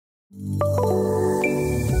Now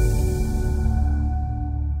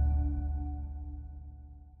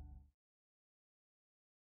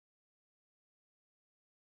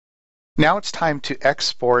it's time to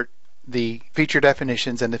export the feature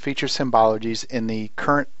definitions and the feature symbologies in the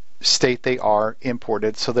current state they are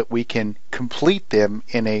imported so that we can complete them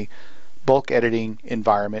in a bulk editing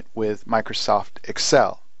environment with Microsoft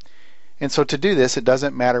Excel. And so to do this, it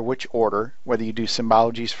doesn't matter which order, whether you do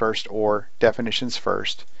symbologies first or definitions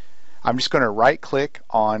first. I'm just going to right click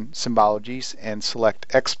on symbologies and select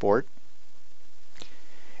export.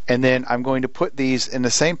 And then I'm going to put these in the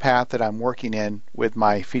same path that I'm working in with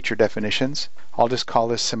my feature definitions. I'll just call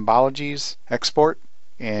this symbologies export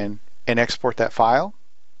and export that file.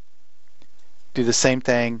 Do the same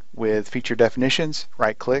thing with feature definitions,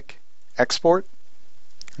 right click, export,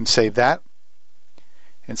 and save that.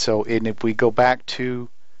 And so if we go back to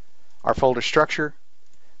our folder structure,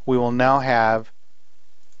 we will now have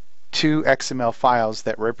two XML files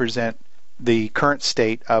that represent the current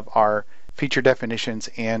state of our feature definitions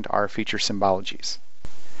and our feature symbologies.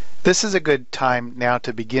 This is a good time now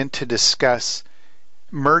to begin to discuss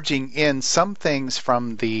merging in some things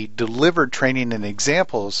from the delivered training and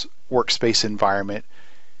examples workspace environment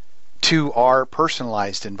to our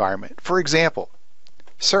personalized environment. For example,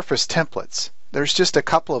 surface templates. There's just a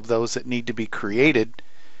couple of those that need to be created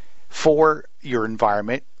for your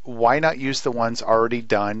environment. Why not use the ones already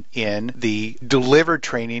done in the delivered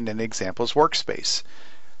training and examples workspace?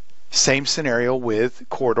 Same scenario with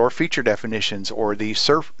corridor feature definitions or the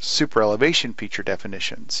super elevation feature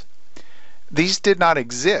definitions. These did not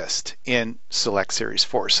exist in Select Series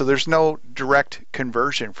 4, so there's no direct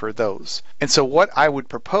conversion for those. And so what I would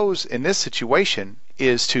propose in this situation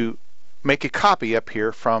is to make a copy up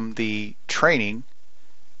here from the training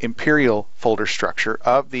Imperial folder structure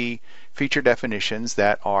of the feature definitions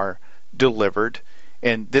that are delivered,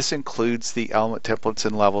 and this includes the element templates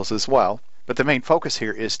and levels as well. But the main focus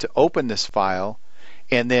here is to open this file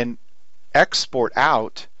and then export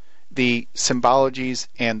out the symbologies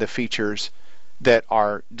and the features that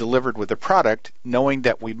are delivered with the product, knowing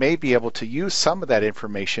that we may be able to use some of that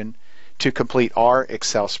information to complete our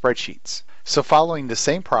Excel spreadsheets. So following the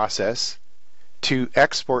same process to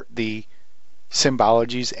export the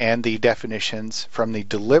symbologies and the definitions from the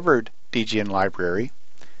delivered DGN library,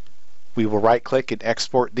 we will right click and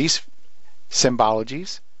export these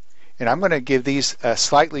symbologies. And I'm going to give these a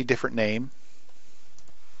slightly different name.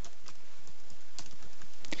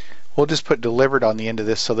 We'll just put delivered on the end of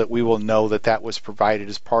this so that we will know that that was provided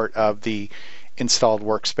as part of the installed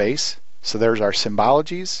workspace. So there's our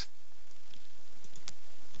symbologies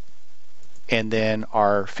and then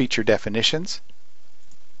our feature definitions.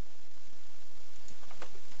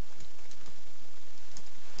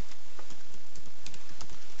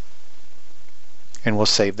 And we'll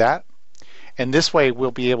save that. And this way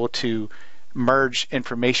we'll be able to merge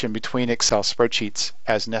information between Excel spreadsheets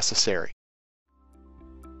as necessary.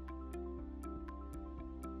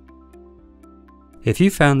 If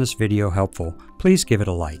you found this video helpful, please give it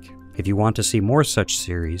a like. If you want to see more such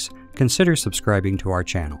series, consider subscribing to our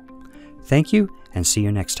channel. Thank you, and see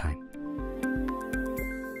you next time.